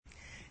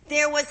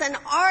there was an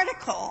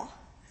article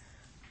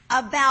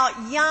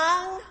about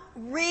young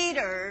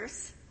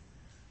readers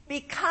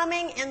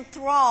becoming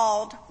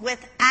enthralled with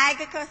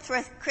Agatha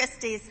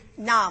Christie's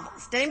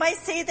novels. Did anybody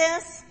see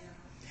this?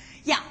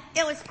 Yeah,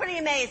 it was pretty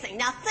amazing.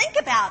 Now think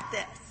about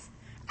this.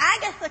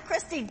 Agatha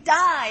Christie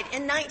died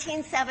in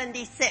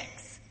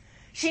 1976.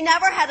 She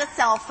never had a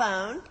cell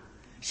phone.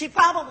 She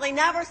probably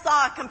never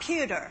saw a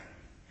computer.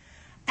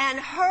 And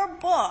her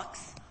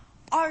books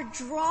are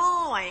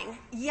drawing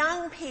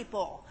young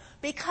people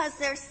because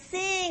they're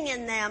seeing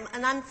in them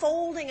an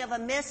unfolding of a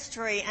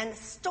mystery and a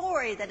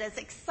story that is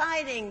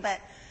exciting but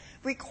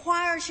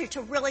requires you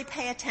to really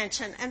pay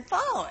attention and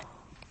follow it.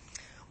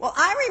 Well,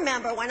 I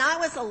remember when I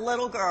was a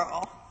little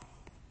girl,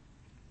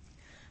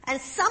 and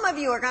some of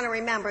you are going to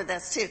remember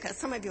this too, because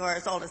some of you are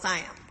as old as I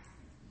am.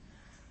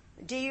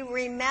 Do you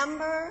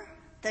remember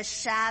The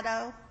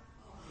Shadow?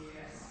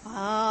 Yes.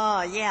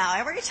 Oh, yeah.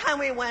 Every time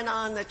we went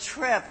on the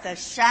trip, the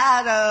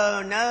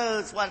shadow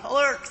knows what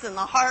lurks in the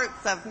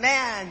hearts of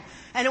men.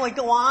 And it would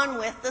go on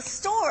with the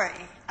story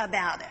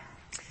about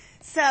it.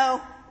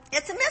 So,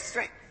 it's a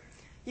mystery.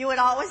 You would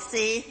always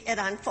see it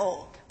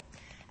unfold.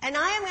 And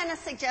I am going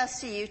to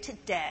suggest to you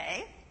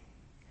today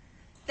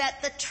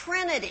that the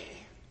Trinity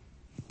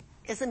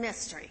is a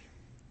mystery.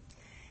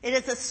 It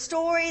is a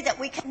story that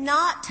we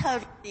cannot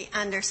totally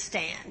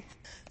understand.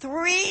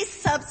 Three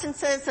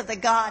substances of the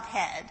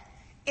Godhead,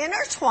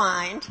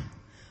 intertwined,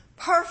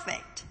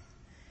 perfect,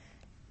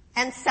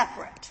 and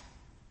separate.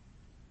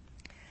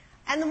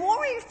 And the more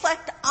we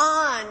reflect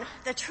on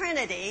the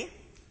Trinity,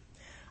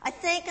 I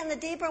think, and the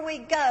deeper we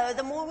go,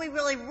 the more we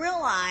really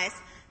realize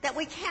that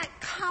we can't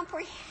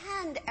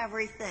comprehend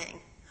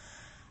everything.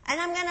 And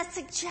I'm going to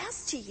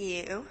suggest to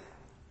you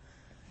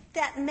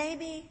that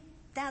maybe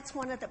that's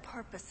one of the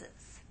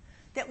purposes,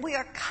 that we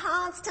are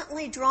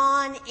constantly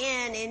drawn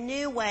in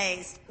new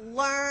ways,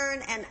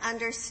 learn and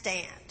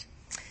understand.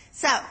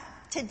 So,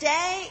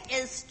 today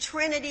is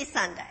Trinity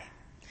Sunday.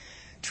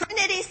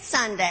 Trinity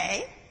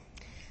Sunday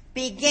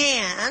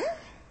began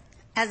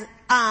as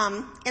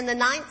in the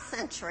 9th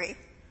century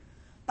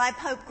by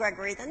Pope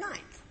Gregory IX.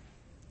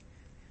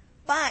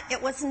 But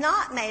it was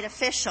not made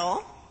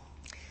official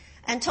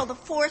until the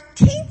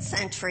 14th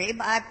century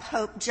by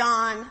Pope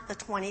John the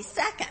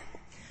 22nd.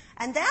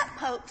 And that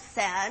Pope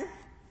said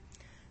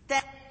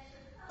that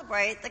we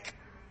celebrate the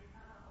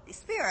Holy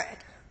Spirit.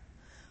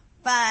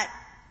 But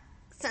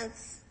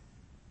since,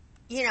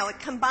 it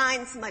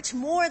combines much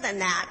more than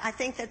that, I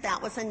think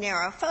that was a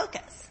narrow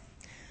focus.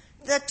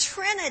 The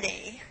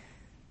Trinity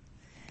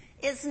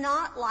is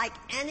not like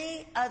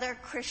any other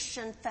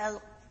Christian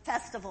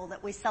festival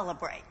that we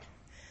celebrate,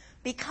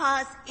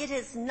 because it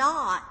is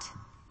not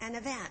an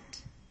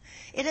event.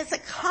 It is a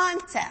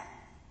concept.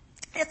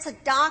 It's a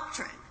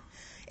doctrine.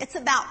 It's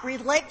about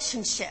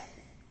relationship.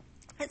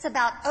 It's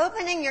about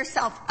opening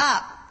yourself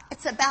up.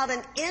 It's about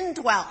an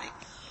indwelling.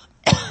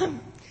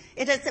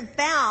 It is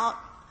about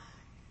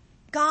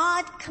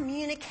God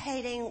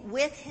communicating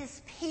with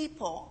his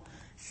people,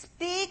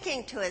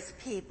 speaking to his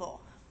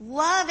people,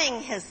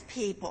 loving his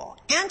people,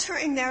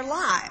 entering their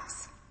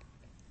lives.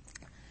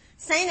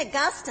 St.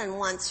 Augustine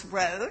once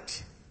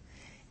wrote,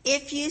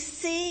 "If you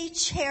see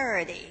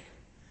charity,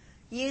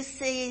 you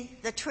see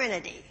the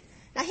Trinity."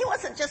 Now, he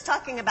wasn't just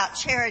talking about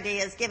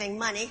charity as giving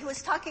money. He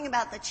was talking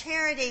about the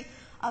charity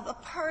of a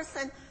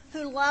person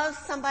who loves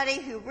somebody,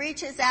 who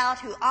reaches out,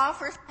 who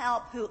offers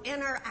help, who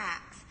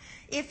interacts.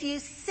 If you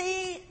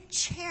see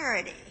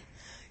charity,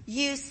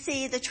 you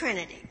see the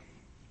Trinity.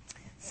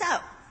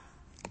 So,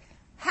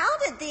 how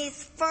did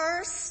these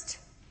first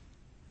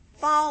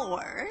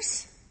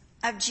followers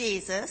of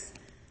Jesus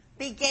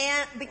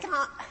begin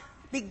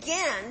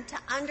to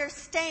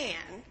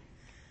understand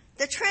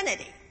the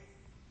Trinity?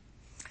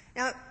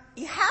 Now,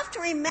 you have to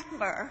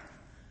remember,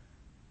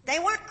 they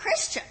weren't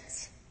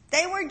Christians.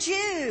 They were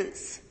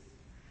Jews.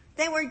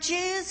 They were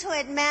Jews who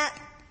had met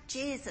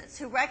Jesus,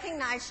 who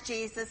recognized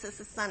Jesus as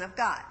the Son of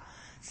God.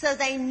 So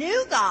they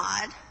knew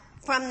God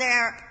from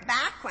their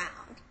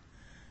background.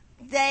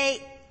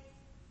 They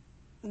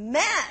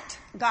met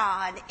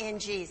God in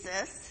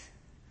Jesus,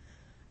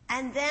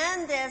 and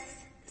then this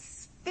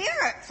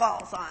Spirit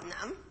falls on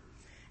them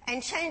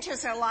and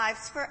changes their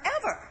lives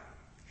forever.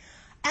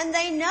 And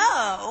they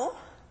know,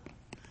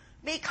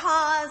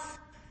 because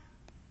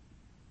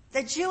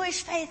the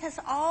Jewish faith has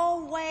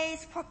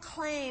always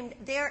proclaimed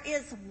there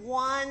is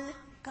one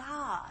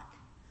God.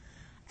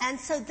 And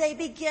so they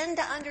begin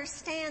to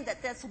understand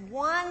that this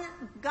one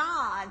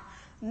God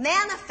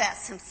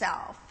manifests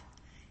himself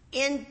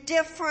in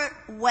different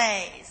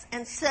ways.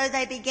 And so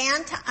they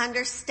began to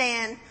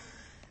understand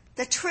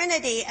the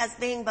Trinity as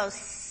being both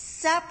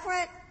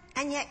separate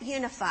and yet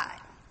unified.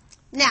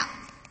 Now,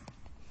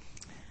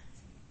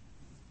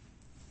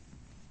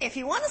 if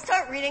you want to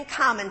start reading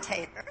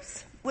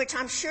commentators, which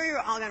I'm sure you're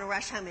all going to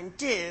rush home and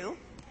do,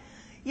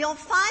 you'll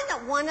find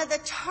that one of the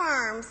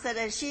terms that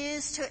is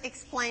used to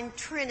explain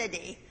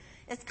Trinity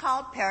is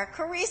called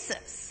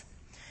perichoresis.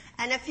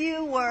 And if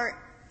you were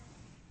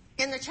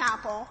in the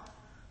chapel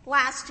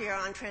last year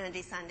on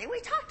Trinity Sunday. We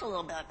talked a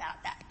little bit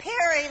about that.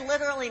 Peri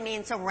literally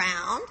means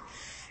around,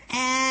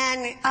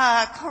 and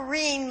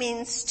Corrine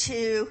means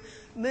to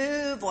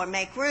move or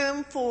make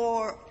room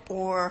for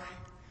or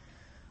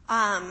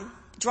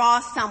draw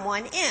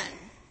someone in.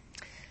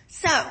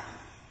 So,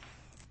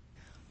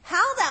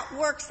 how that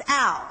works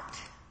out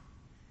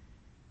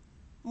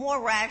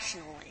more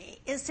rationally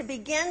is to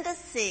begin to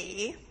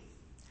see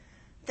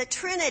the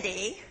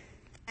Trinity,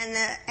 and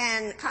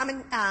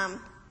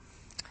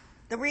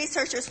the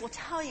researchers will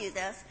tell you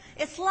this.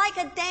 It's like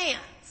a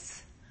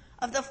dance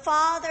of the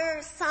Father,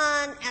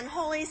 Son, and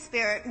Holy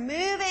Spirit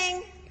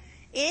moving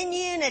in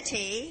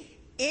unity,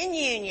 in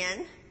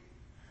union,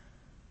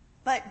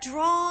 but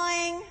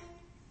drawing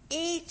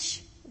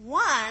each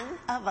one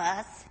of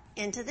us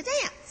into the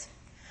dance.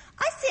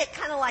 I see it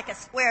kind of like a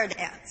square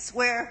dance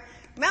where,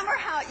 remember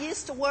how it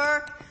used to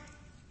work?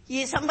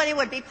 Somebody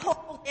would be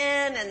pulled in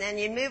and then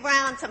you'd move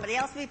around, somebody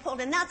else would be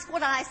pulled in. That's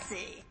what I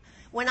see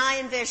when I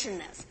envision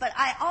this. But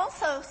I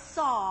also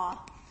saw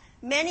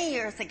many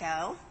years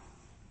ago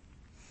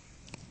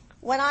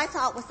what I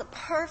thought was the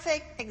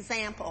perfect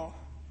example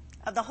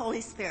of the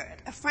Holy Spirit.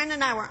 A friend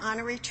and I were on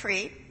a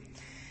retreat,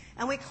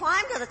 and we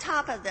climbed to the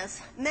top of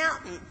this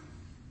mountain,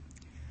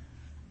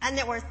 and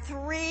there were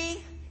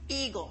 3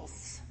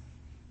 eagles.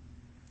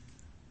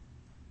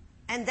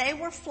 And they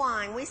were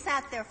flying. We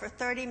sat there for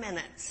 30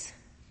 minutes,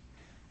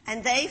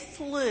 and they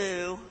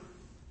flew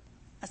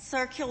a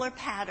circular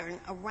pattern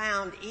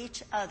around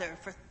each other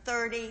for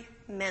 30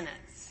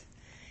 minutes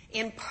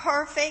in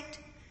perfect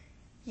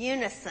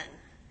unison.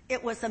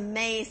 It was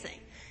amazing.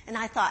 And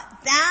I thought,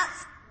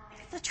 that's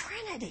like the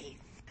Trinity.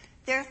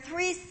 They're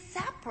 3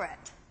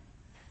 separate,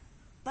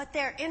 but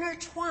they're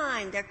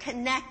intertwined, they're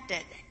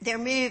connected, they're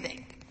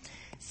moving.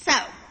 So,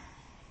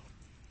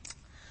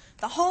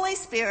 the Holy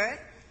Spirit,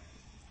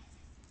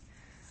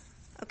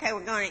 okay,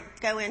 we're going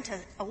to go into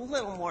a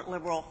little more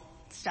liberal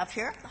stuff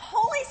here. The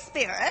Holy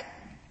Spirit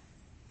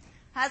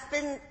has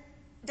been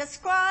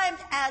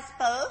described as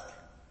both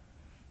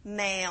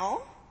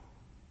male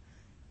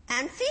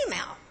and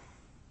female.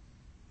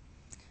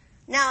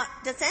 Now,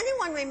 does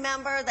anyone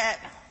remember that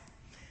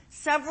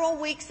several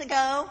weeks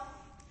ago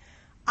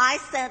I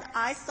said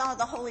I saw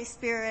the Holy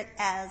Spirit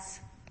as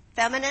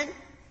feminine?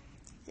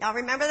 Y'all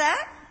remember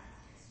that?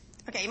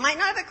 Okay, you might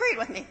not have agreed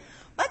with me,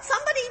 but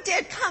somebody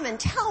did come and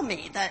tell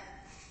me that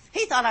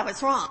he thought I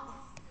was wrong.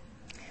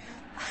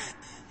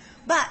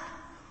 But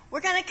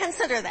we're going to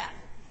consider that.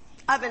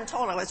 I've been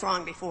told I was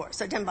wrong before,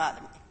 so it didn't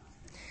bother me.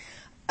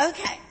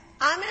 Okay,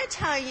 I'm going to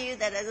tell you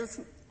that it is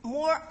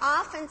more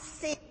often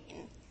seen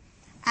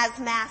as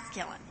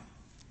masculine.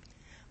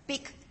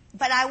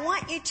 But I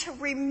want you to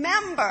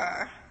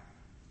remember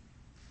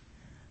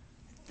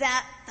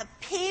that the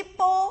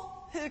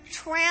people who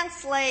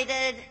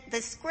translated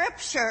the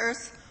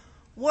scriptures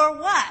were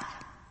what?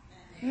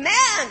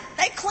 Men.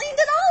 They cleaned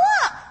it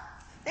all up.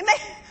 They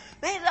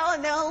made it all,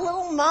 and there were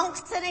little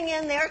monks sitting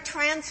in there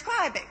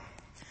transcribing.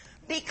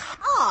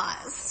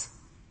 Because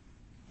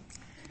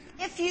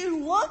if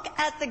you look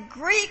at the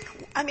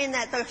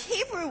the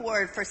Hebrew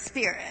word for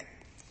spirit,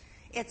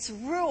 it's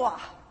ruah.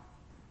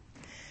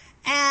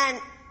 And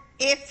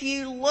if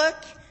you look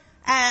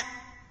at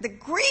the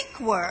Greek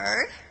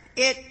word,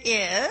 it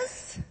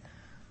is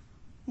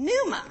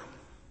pneuma.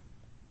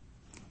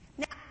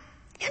 Now,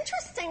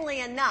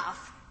 interestingly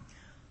enough,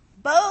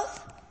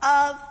 both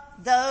of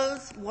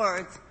those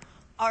words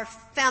are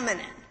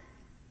feminine.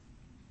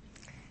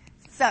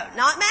 So,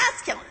 not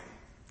masculine.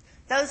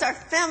 Those are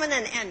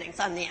feminine endings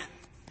on the end.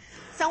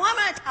 So I'm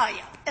going to tell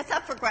you, it's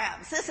up for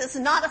grabs. This is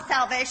not a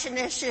salvation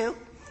issue.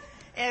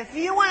 If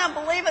you want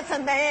to believe it's a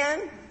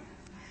man,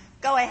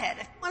 go ahead.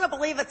 If you want to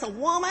believe it's a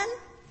woman,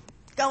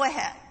 go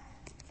ahead.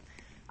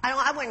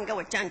 I wouldn't go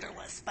with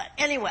genderless, but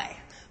anyway.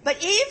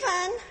 But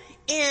even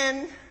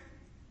in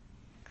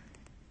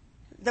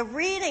the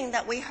reading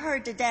that we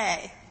heard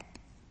today,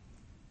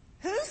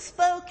 who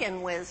spoke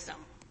in wisdom?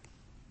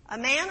 A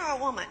man or a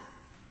woman?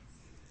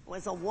 It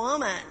was a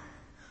woman.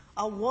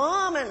 A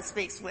woman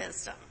speaks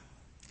wisdom.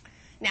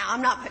 Now,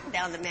 I'm not putting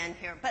down the men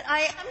here, but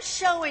I am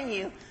showing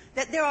you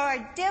that there are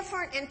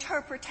different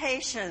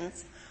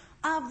interpretations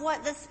of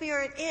what the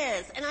Spirit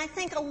is. And I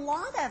think a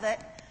lot of it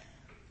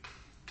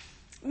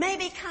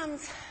maybe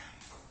comes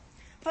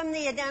from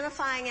the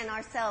identifying in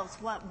ourselves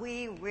what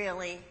we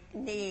really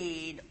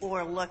need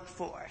or look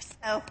for.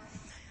 So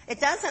it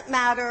doesn't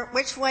matter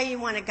which way you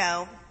want to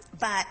go,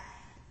 but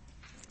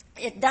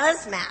it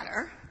does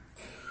matter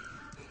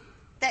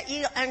that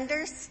you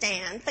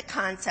understand the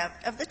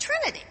concept of the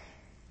Trinity,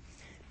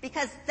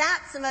 because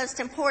that's the most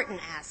important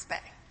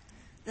aspect.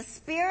 The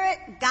Spirit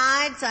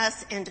guides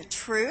us into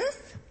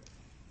truth.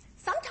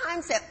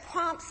 Sometimes it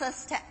prompts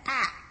us to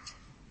act.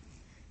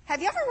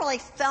 Have you ever really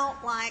felt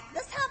like,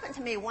 this happened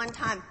to me one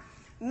time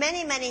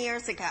many, many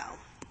years ago.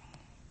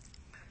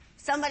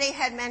 Somebody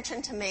had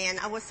mentioned to me, and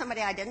it was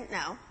somebody I didn't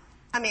know.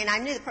 I mean, I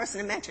knew the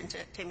person who mentioned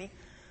it to me,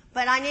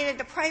 but I needed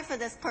to pray for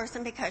this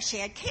person because she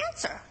had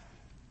cancer.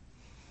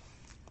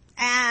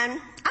 And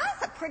I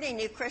was a pretty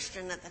new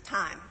Christian at the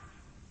time.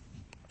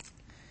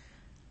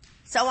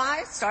 So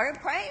I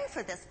started praying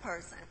for this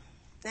person.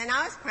 And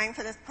I was praying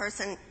for this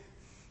person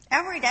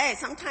every day,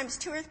 sometimes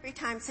 2 or 3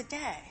 times a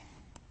day.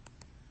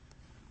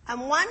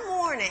 And one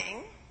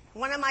morning,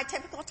 one of my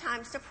typical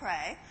times to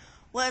pray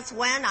was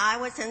when I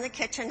was in the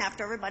kitchen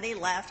after everybody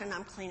left and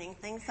I'm cleaning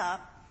things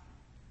up.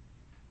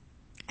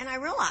 And I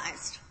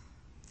realized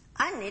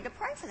I didn't need to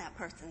pray for that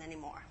person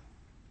anymore.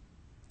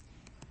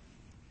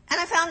 And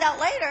I found out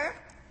later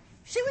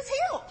she was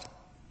healed.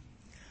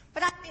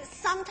 But I think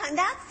sometimes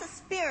that's the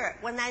Spirit.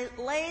 When they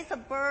lays a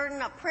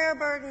burden, a prayer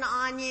burden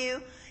on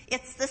you,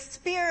 it's the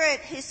Spirit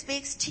who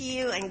speaks to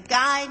you and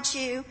guides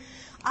you.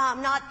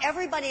 Not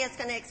everybody is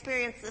going to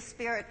experience the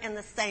Spirit in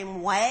the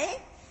same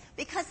way,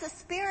 because the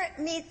Spirit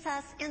meets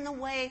us in the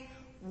way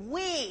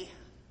we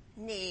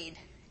need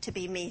to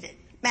be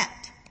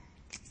met.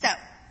 So,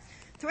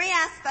 3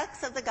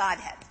 aspects of the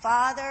Godhead: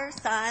 Father,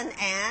 Son,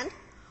 and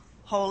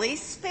Holy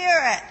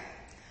Spirit.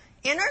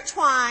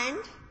 Intertwined,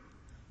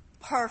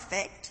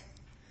 perfect,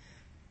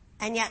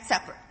 and yet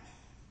separate.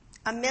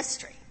 A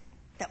mystery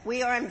that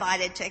we are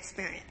invited to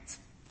experience.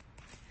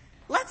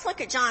 Let's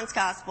look at John's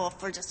Gospel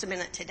for just a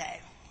minute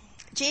today.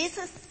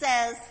 Jesus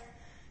says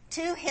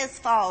to his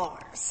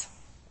followers,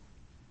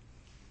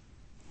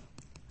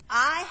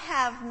 I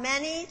have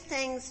many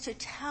things to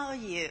tell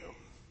you,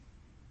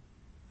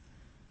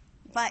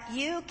 but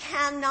you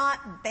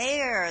cannot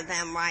bear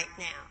them right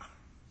now.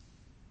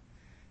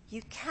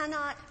 You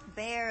cannot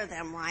bear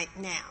them right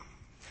now.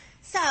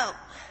 So,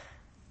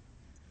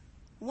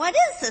 what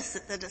is this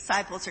that the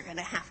disciples are going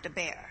to have to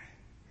bear?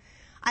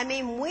 I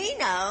mean, we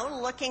know,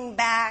 looking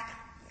back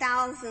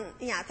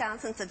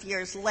thousands of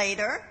years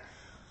later,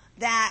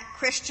 that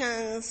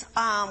Christians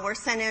were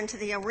sent into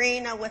the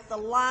arena with the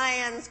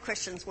lions.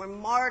 Christians were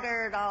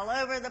martyred all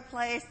over the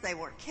place. They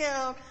were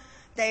killed.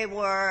 They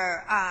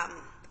were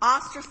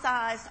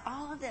ostracized.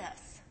 All of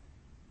this.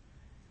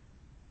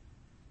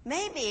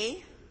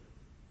 Maybe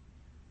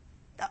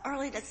the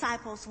early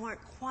disciples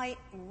weren't quite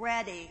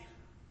ready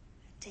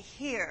to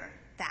hear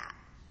that.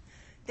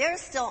 They're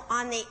still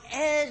on the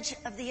edge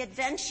of the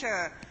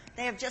adventure.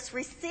 They have just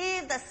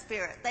received the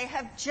Spirit. They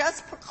have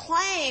just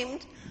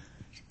proclaimed,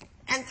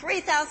 and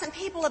 3,000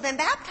 people have been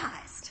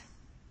baptized.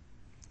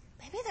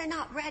 Maybe they're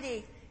not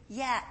ready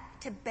yet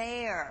to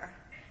bear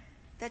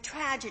the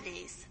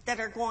tragedies that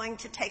are going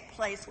to take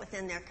place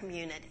within their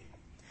community.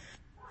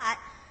 But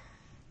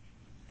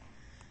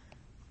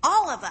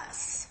all of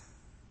us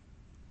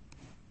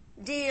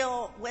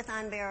deal with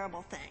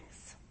unbearable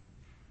things.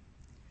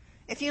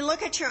 If you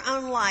look at your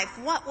own life,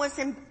 what was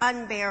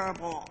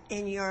unbearable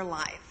in your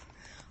life?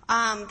 They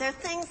are the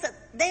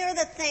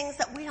things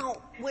that we don't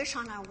wish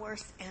on our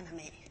worst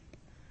enemy.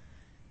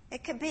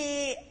 It could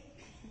be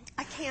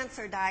a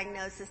cancer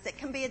diagnosis. It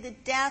can be the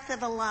death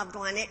of a loved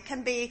one. It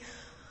can be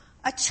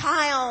a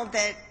child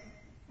that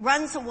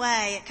runs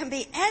away. It can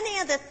be any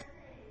of the things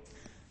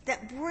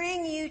that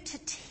bring you to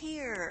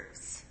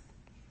tears.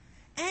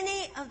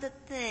 Any of the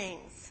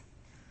things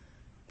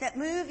that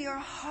move your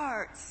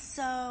heart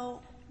so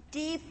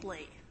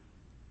deeply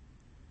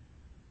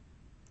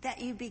that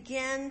you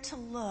begin to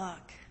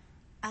look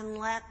and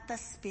let the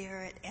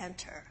Spirit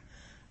enter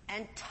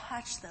and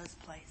touch those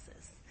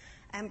places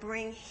and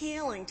bring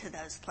healing to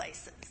those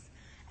places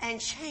and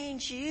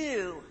change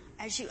you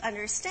as you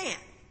understand.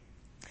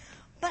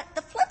 But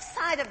the flip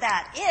side of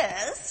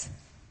that is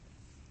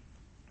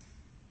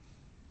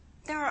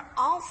there are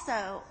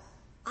also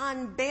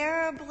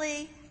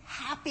unbearably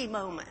happy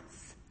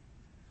moments.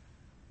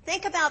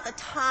 Think about the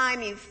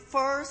time you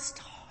first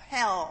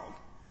held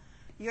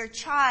your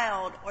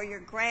child or your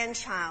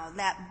grandchild,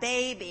 that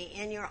baby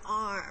in your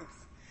arms,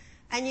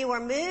 and you were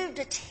moved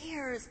to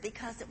tears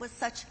because it was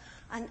such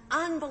an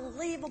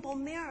unbelievable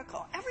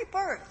miracle. Every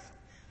birth,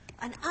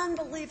 an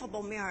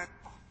unbelievable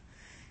miracle.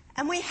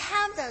 And we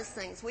have those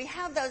things. We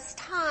have those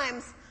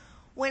times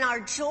when our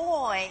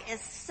joy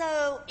is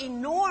so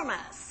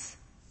enormous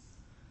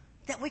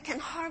that we can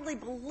hardly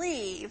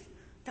believe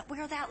that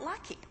we're that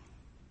lucky.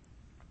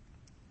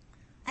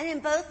 And in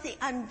both the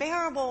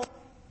unbearable,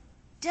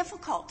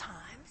 difficult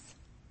times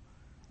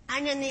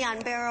and in the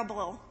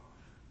unbearable,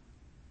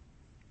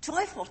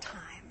 joyful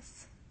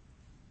times,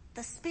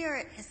 the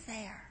Spirit is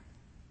there,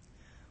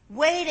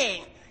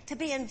 waiting to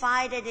be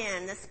invited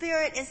in. The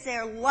Spirit is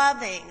there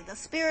loving. The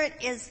Spirit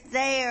is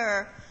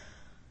there.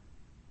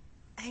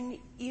 And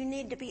you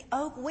need to be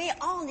open. We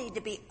all need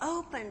to be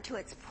open to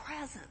its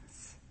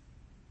presence,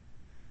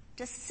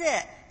 to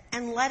sit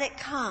and let it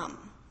come.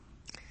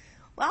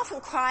 We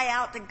often cry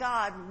out to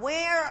God,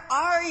 where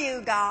are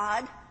you,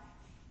 God?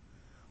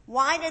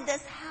 Why did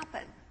this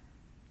happen?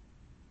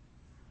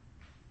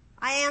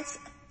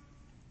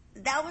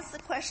 That was the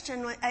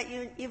question at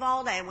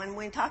Uvalde when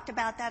we talked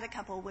about that a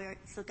couple of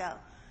weeks ago.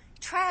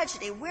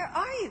 Tragedy, where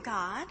are you,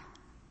 God?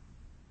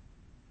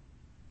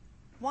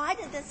 Why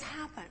did this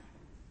happen?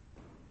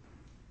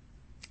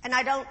 And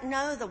I don't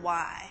know the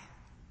why.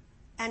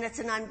 And it's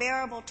an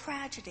unbearable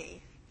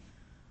tragedy.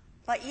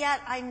 But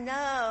yet I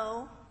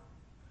know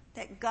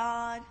that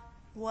God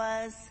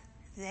was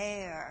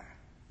there.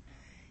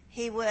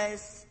 He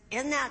was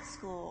in that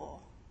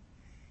school.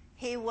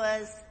 He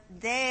was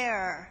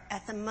there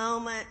at the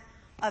moment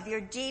of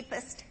your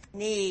deepest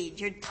need,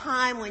 your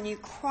time when you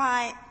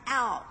cry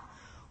out,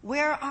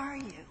 where are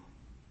you?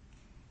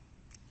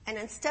 And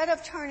instead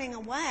of turning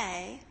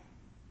away,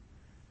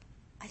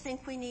 I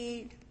think we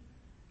need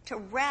to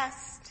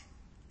rest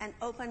and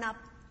open up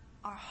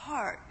our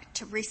heart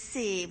to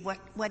receive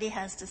what he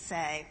has to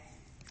say.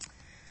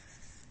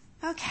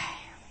 Okay.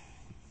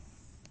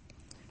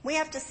 We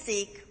have to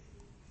seek.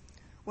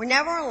 We're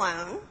never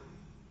alone.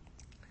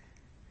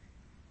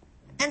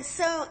 And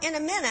so in a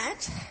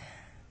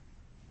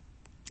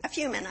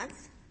few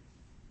minutes,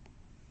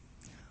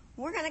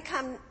 we're going to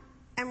come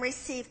and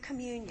receive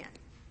communion.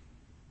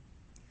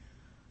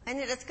 And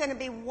it is going to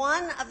be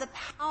one of the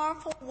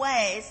powerful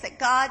ways that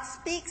God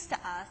speaks to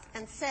us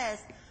and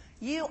says,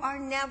 you are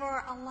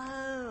never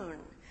alone.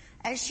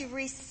 As you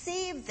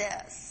receive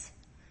this,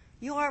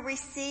 you are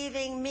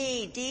receiving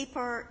me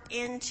deeper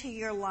into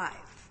your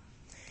life.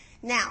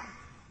 Now,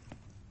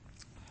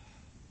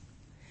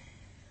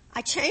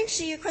 I changed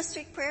the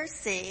Eucharistic Prayer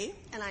C,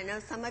 and I know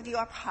some of you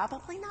are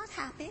probably not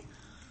happy,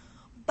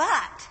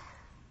 but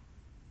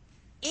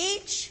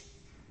each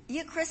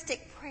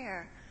Eucharistic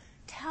prayer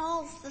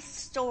tells the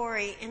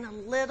story in a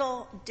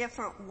little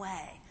different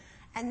way.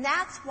 And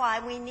that's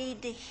why we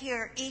need to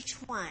hear each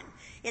one.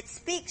 It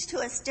speaks to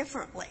us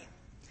differently.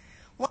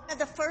 One of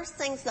the first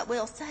things that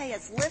we'll say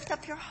is lift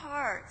up your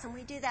hearts, and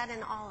we do that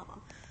in all of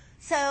them.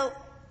 So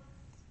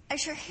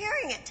as you're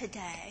hearing it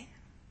today,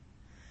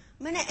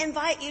 I'm going to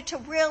invite you to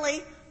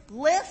really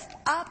lift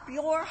up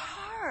your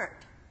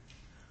heart.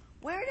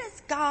 Where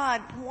does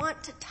God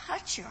want to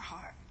touch your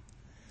heart?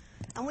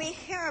 And we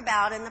hear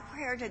about in the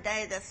prayer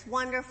today this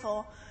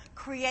wonderful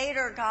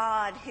creator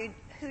God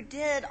who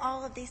did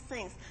all of these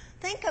things.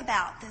 Think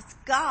about this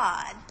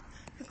God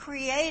who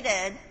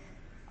created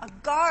a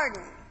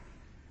garden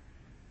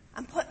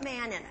and put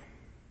man in it.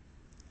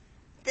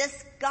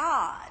 This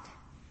God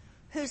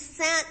who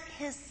sent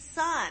his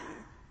Son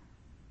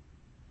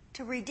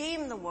to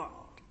redeem the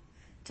world,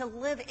 to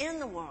live in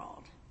the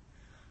world,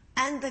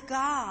 and the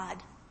God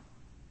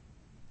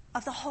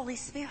of the Holy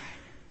Spirit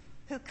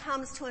who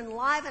comes to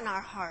enliven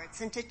our hearts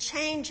and to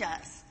change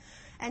us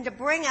and to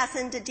bring us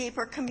into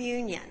deeper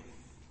communion,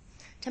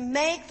 to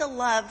make the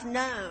love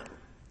known.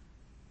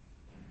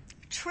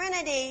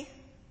 Trinity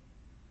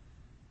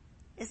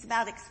is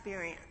about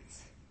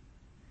experience.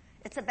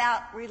 It's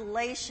about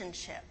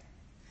relationship.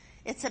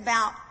 It's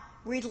about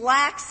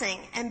relaxing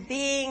and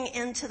being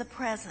into the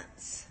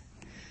presence.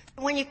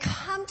 When you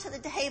come to the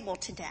table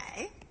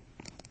today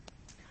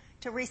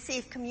to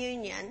receive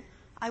communion,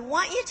 I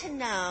want you to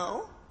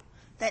know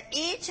that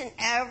each and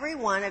every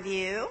one of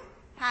you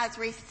has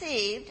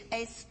received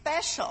a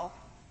special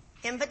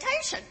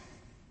invitation.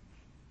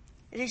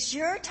 It is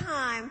your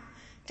time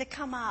to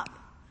come up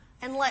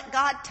and let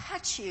God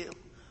touch you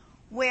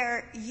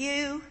where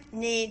you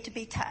need to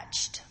be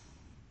touched.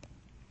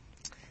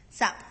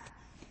 So,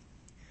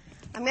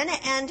 I'm going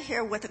to end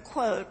here with a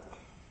quote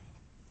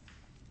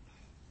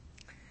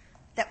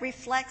that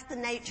reflects the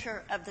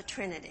nature of the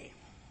Trinity.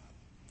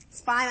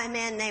 It's by a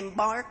man named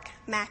Mark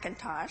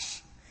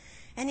McIntosh.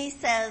 And he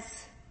says,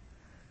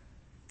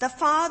 the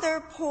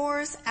Father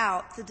pours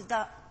out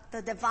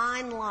the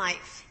divine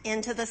life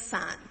into the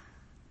Son.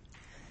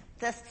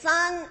 The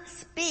Son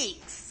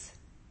speaks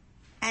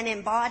and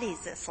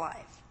embodies this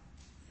life.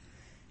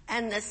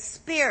 And the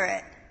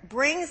Spirit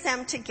brings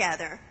them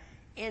together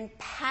in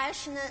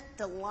passionate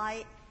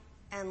delight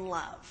and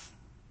love.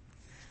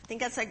 I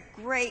think that's a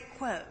great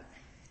quote.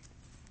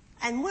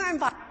 And we're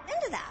invited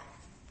into that,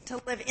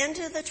 to live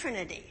into the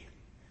Trinity,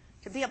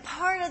 to be a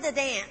part of the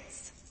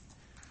dance,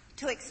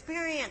 to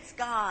experience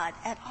God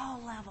at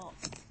all levels,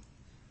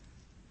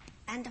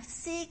 and to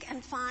seek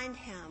and find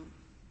him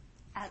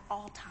at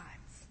all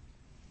times.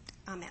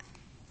 Amen.